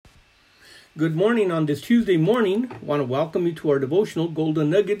Good morning on this Tuesday morning. I want to welcome you to our devotional Golden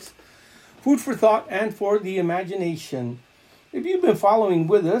Nuggets, food for thought and for the imagination. If you've been following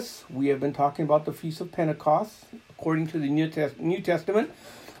with us, we have been talking about the Feast of Pentecost according to the New Testament,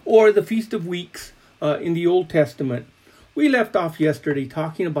 or the Feast of Weeks in the Old Testament. We left off yesterday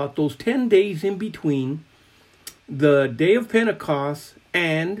talking about those 10 days in between the day of Pentecost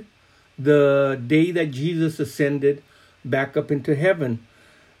and the day that Jesus ascended back up into heaven.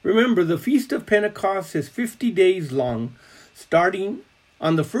 Remember, the Feast of Pentecost is 50 days long, starting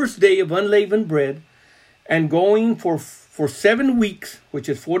on the first day of unleavened bread and going for 7 weeks, which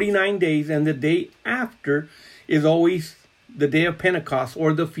is 49 days, and the day after is always the day of Pentecost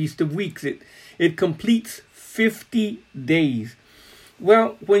or the Feast of Weeks. It completes 50 days.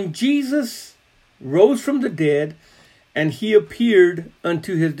 Well, when Jesus rose from the dead and he appeared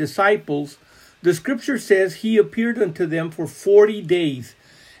unto his disciples, the scripture says he appeared unto them for 40 days.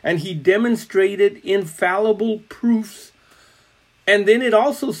 And he demonstrated infallible proofs. And then it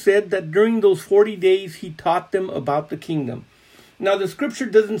also said that during those 40 days, he taught them about the kingdom. Now, the scripture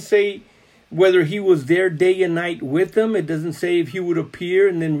doesn't say whether he was there day and night with them. It doesn't say if he would appear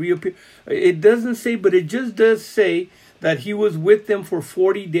and then reappear. It doesn't say, but it just does say that he was with them for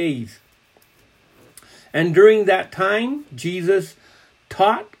 40 days. And during that time, Jesus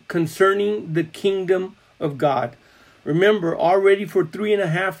taught concerning the kingdom of God. Remember, already for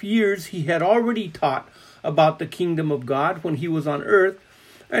 3.5 years, he had already taught about the kingdom of God when he was on earth.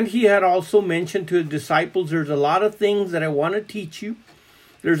 And he had also mentioned to his disciples, there's a lot of things that I want to teach you.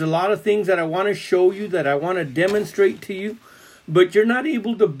 There's a lot of things that I want to show you, that I want to demonstrate to you. But you're not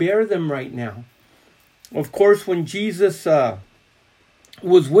able to bear them right now. Of course, when Jesus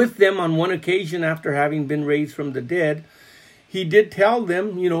was with them on one occasion after having been raised from the dead, he did tell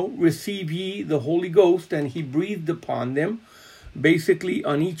them, receive ye the Holy Ghost, and he breathed upon them, basically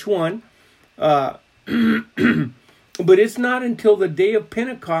on each one. But it's not until the day of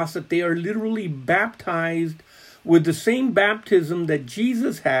Pentecost that they are literally baptized with the same baptism that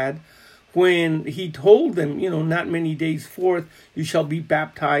Jesus had when he told them, not many days forth, you shall be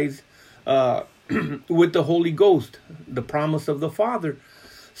baptized with the Holy Ghost, the promise of the Father.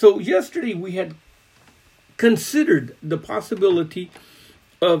 So yesterday we had considered the possibility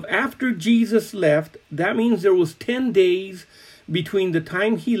of after Jesus left, that means there was 10 days between the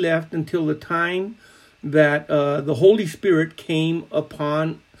time he left until the time that the Holy Spirit came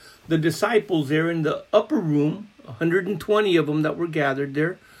upon the disciples there in the upper room, 120 of them that were gathered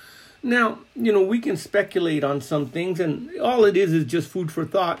there. Now, we can speculate on some things, and all it is just food for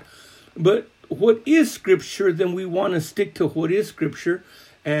thought. But what is Scripture, then we want to stick to what is Scripture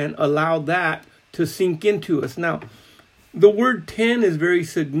and allow that to sink into us. Now, the word 10 is very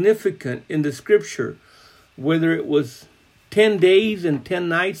significant in the scripture. Whether it was 10 days and 10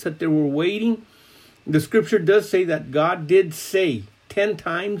 nights that they were waiting, the scripture does say that God did say 10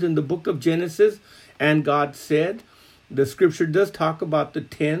 times in the book of Genesis, and God said. The scripture does talk about the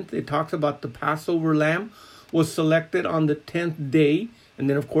 10th. It talks about the Passover lamb was selected on the 10th day, and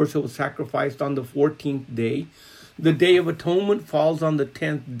then of course it was sacrificed on the 14th day. The Day of Atonement falls on the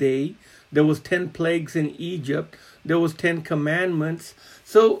 10th day. There was 10 plagues in Egypt. There was 10 commandments.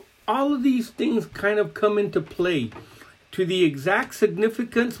 So all of these things kind of come into play. To the exact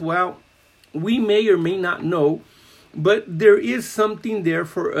significance, well, we may or may not know, but there is something there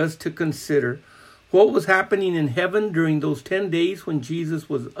for us to consider. What was happening in heaven during those 10 days when Jesus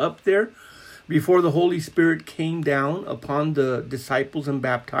was up there before the Holy Spirit came down upon the disciples and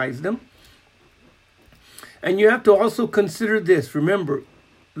baptized them. And you have to also consider this. Remember,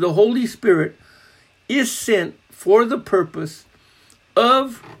 the Holy Spirit is sent for the purpose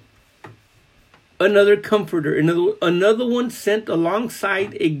of another comforter, another one sent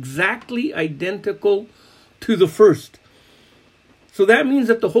alongside, exactly identical to the first. So that means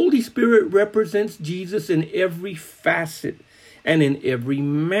that the Holy Spirit represents Jesus in every facet and in every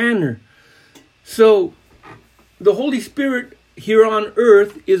manner. So the Holy Spirit here on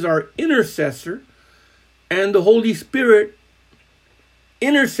earth is our intercessor, and the Holy Spirit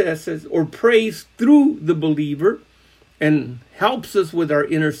intercesses or prays through the believer and helps us with our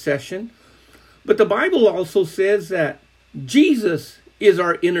intercession. But the Bible also says that Jesus is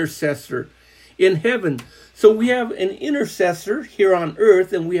our intercessor in heaven. So we have an intercessor here on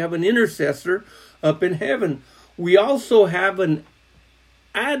earth, and we have an intercessor up in heaven. We also have an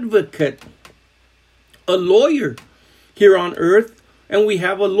advocate, a lawyer here on earth, and we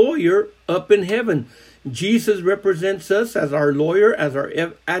have a lawyer up in heaven. Jesus represents us as our lawyer, as our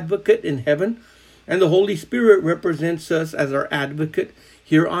advocate in heaven, and the Holy Spirit represents us as our advocate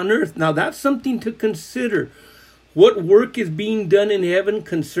here on earth. Now, that's something to consider. what work is being done in heaven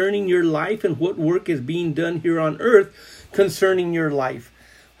concerning your life and what work is being done here on earth concerning your life.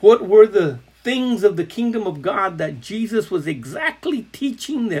 What were the things of the kingdom of God that Jesus was exactly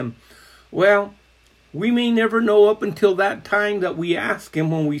teaching them? Well, we may never know up until that time that we ask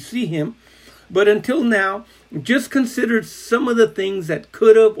him when we see him. But until now, just consider some of the things that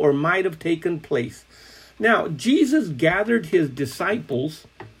could have or might have taken place. Now, Jesus gathered his disciples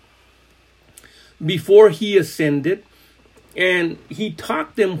before he ascended, and he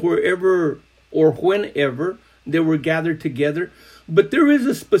taught them wherever or whenever they were gathered together. But there is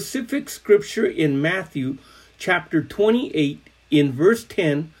a specific scripture in Matthew chapter 28 in verse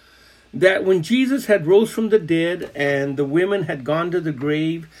 10 that when Jesus had rose from the dead and the women had gone to the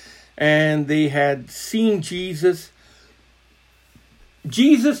grave and they had seen Jesus,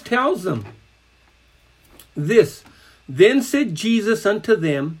 Jesus tells them this. Then said Jesus unto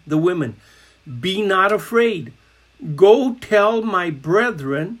them, the women, be not afraid. Go tell my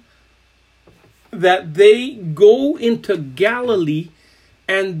brethren that they go into Galilee,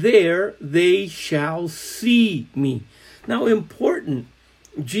 and there they shall see me. Now, important,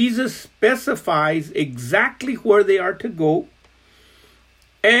 Jesus specifies exactly where they are to go,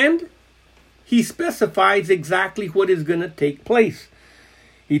 and he specifies exactly what is going to take place.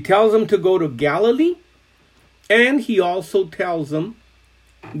 He tells them to go to Galilee, and he also tells them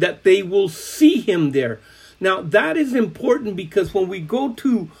that they will see him there. Now, that is important because when we go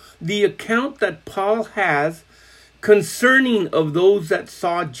to the account that Paul has concerning of those that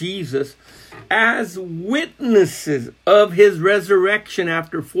saw Jesus as witnesses of his resurrection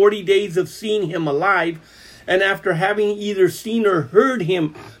after 40 days of seeing him alive, and after having either seen or heard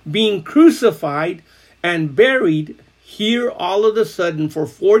him being crucified and buried, here all of a sudden for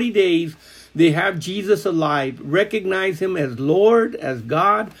 40 days they have Jesus alive, recognize him as Lord, as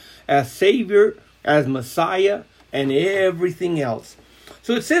God, as Savior, as Messiah, and everything else.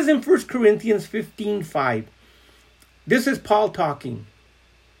 So it says in 1 Corinthians 15:5, this is Paul talking.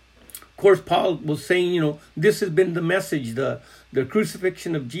 Of course, Paul was saying, this has been the message, the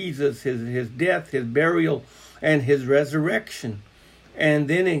crucifixion of Jesus, his death, his burial, and his resurrection. And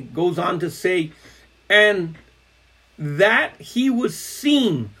then it goes on to say, and that he was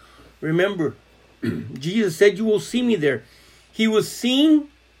seen. Remember, Jesus said, you will see me there. He was seen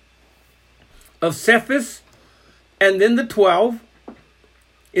of Cephas, and then the 12.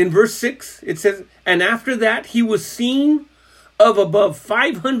 In verse 6, it says, and after that he was seen of above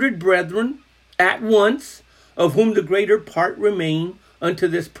 500 brethren at once, of whom the greater part remain unto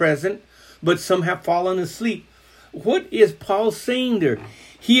this present, but some have fallen asleep. What is Paul saying there?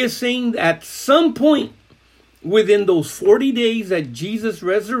 He is saying that at some point within those 40 days that Jesus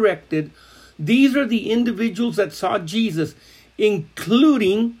resurrected, these are the individuals that saw Jesus,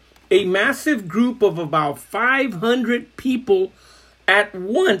 including a massive group of about 500 people at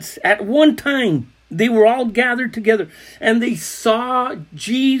once, at one time. They were all gathered together and they saw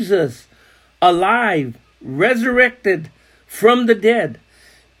Jesus alive, resurrected from the dead.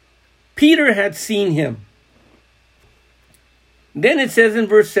 Peter had seen him. Then it says in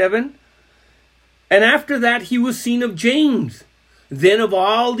verse 7, and after that he was seen of James, then of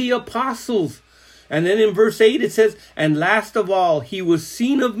all the apostles. And then in verse 8 it says, and last of all he was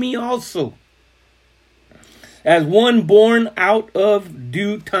seen of me also, as one born out of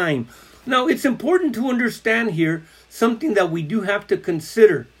due time. Now, it's important to understand here something that we do have to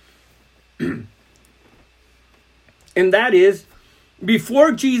consider. And that is,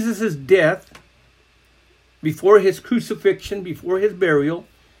 before Jesus' death, before his crucifixion, before his burial,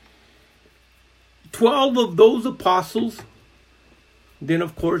 12 of those apostles, then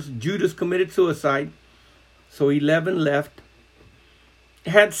of course Judas committed suicide, so 11 left,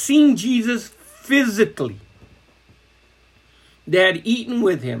 had seen Jesus physically. They had eaten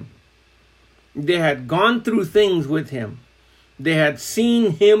with him. They had gone through things with him. They had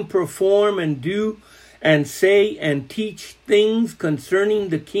seen him perform and do and say and teach things concerning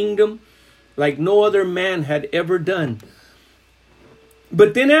the kingdom like no other man had ever done.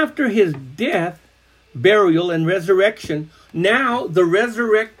 But then after his death, burial, and resurrection, now the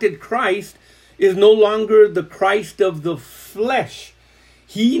resurrected Christ is no longer the Christ of the flesh.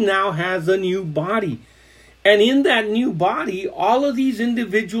 He now has a new body. And in that new body, all of these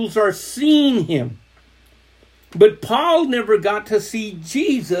individuals are seeing him. But Paul never got to see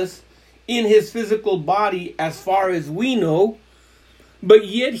Jesus in his physical body as far as we know. But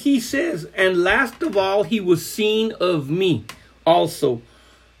yet he says, and last of all, he was seen of me also,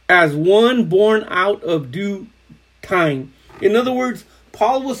 as one born out of due time. In other words,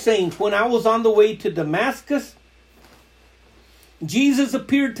 Paul was saying, when I was on the way to Damascus, Jesus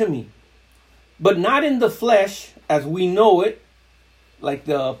appeared to me. But not in the flesh as we know it, like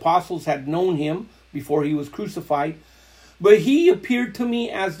the apostles had known him before he was crucified. But he appeared to me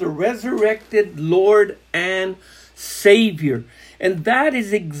as the resurrected Lord and Savior. And that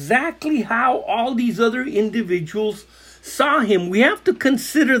is exactly how all these other individuals saw him. We have to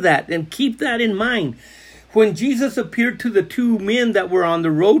consider that and keep that in mind. When Jesus appeared to the two men that were on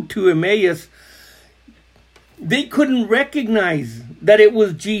the road to Emmaus, they couldn't recognize that it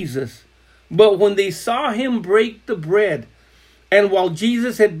was Jesus. But when they saw him break the bread, and while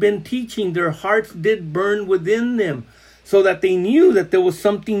Jesus had been teaching, their hearts did burn within them, so that they knew that there was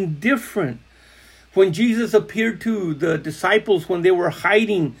something different. When Jesus appeared to the disciples when they were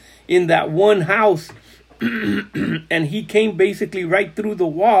hiding in that one house, and he came basically right through the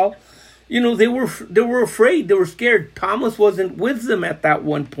wall, they were afraid, they were scared. Thomas wasn't with them at that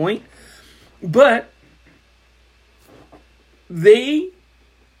one point, but they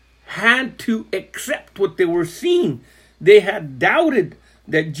had to accept what they were seeing. They had doubted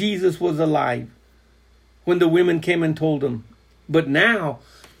that Jesus was alive when the women came and told them. But now,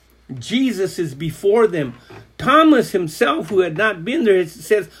 Jesus is before them. Thomas himself, who had not been there,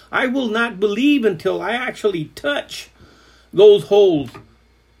 says, I will not believe until I actually touch those holes.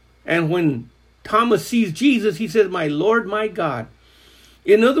 And when Thomas sees Jesus, he says, my Lord, my God.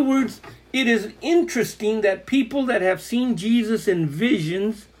 In other words, it is interesting that people that have seen Jesus in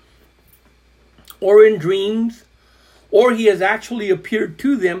visions or in dreams, or he has actually appeared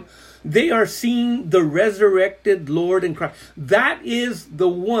to them, they are seeing the resurrected Lord and Christ. That is the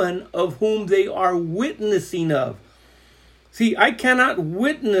one of whom they are witnessing of. See, I cannot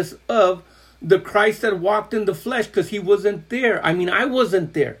witness of the Christ that walked in the flesh because he wasn't there. I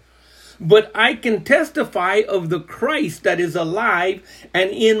wasn't there. But I can testify of the Christ that is alive and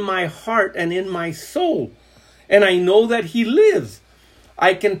in my heart and in my soul. And I know that he lives.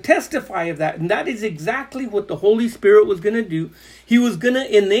 I can testify of that. And that is exactly what the Holy Spirit was going to do. He was going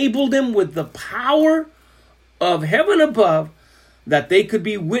to enable them with the power of heaven above that they could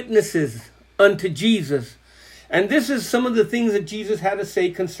be witnesses unto Jesus. And this is some of the things that Jesus had to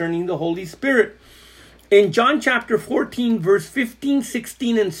say concerning the Holy Spirit. In John chapter 14, verse 15,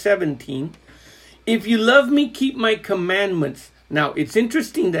 16, and 17, if you love me, keep my commandments. Now, it's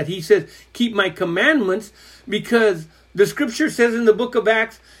interesting that he says, keep my commandments, because the scripture says in the book of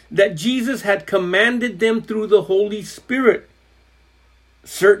Acts that Jesus had commanded them through the Holy Spirit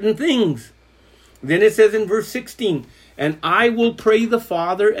certain things. Then it says in verse 16, and I will pray the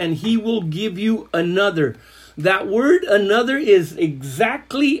Father, and he will give you another. That word another is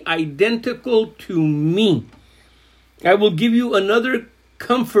exactly identical to me. I will give you another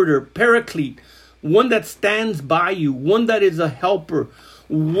comforter, paraclete, one that stands by you, one that is a helper,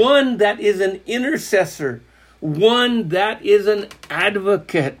 one that is an intercessor, one that is an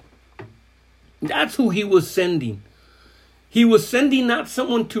advocate. That's who he was sending. He was sending not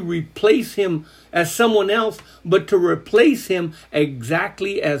someone to replace him as someone else, but to replace him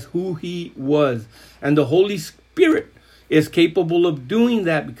exactly as who he was. And the Holy Spirit is capable of doing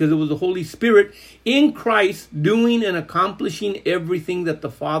that, because it was the Holy Spirit in Christ doing and accomplishing everything that the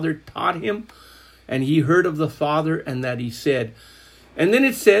Father taught him. And he heard of the Father and that he said. And then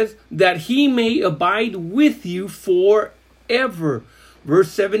it says that he may abide with you forever.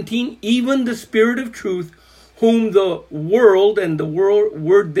 Verse 17, even the Spirit of truth, whom the world, and the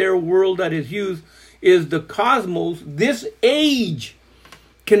word that is used is the cosmos, this age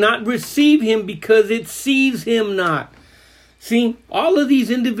cannot receive him because it sees him not. See, all of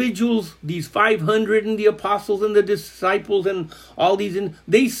these individuals, these 500 and the apostles and the disciples and all these,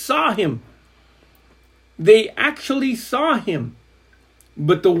 they saw him. They actually saw him.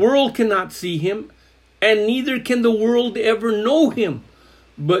 But the world cannot see him, and neither can the world ever know him.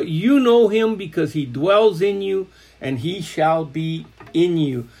 But you know him because he dwells in you, and he shall be in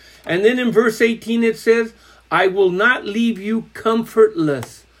you. And then in verse 18 it says, I will not leave you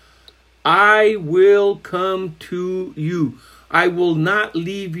comfortless. I will come to you. I will not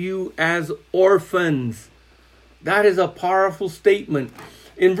leave you as orphans. That is a powerful statement.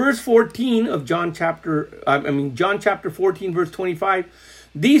 In verse 14 of John chapter 14, verse 25,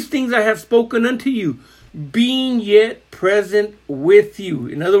 these things I have spoken unto you, being yet present with you.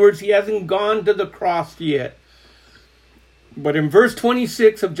 In other words, he hasn't gone to the cross yet. But in verse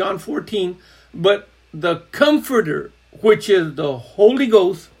 26 of John 14, but the Comforter, which is the Holy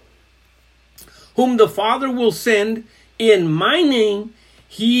Ghost, whom the Father will send in my name,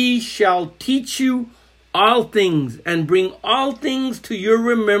 he shall teach you all things, and bring all things to your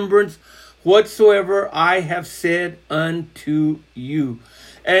remembrance, whatsoever I have said unto you.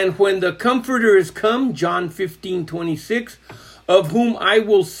 And when the Comforter is come, John 15:26, of whom I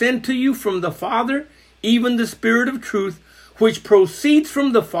will send to you from the Father, even the Spirit of truth, which proceeds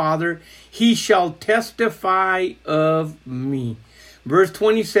from the Father, he shall testify of me. Verse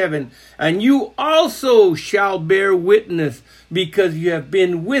 27, and you also shall bear witness, because you have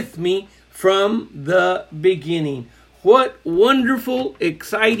been with me from the beginning. What wonderful,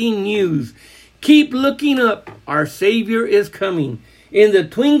 exciting news. Keep looking up. Our Savior is coming. In the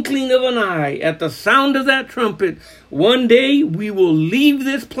twinkling of an eye, at the sound of that trumpet, one day we will leave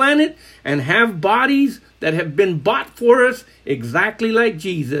this planet and have bodies that have been bought for us exactly like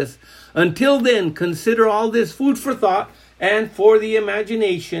Jesus. Until then, consider all this food for thought and for the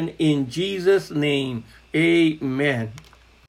imagination in Jesus' name. Amen.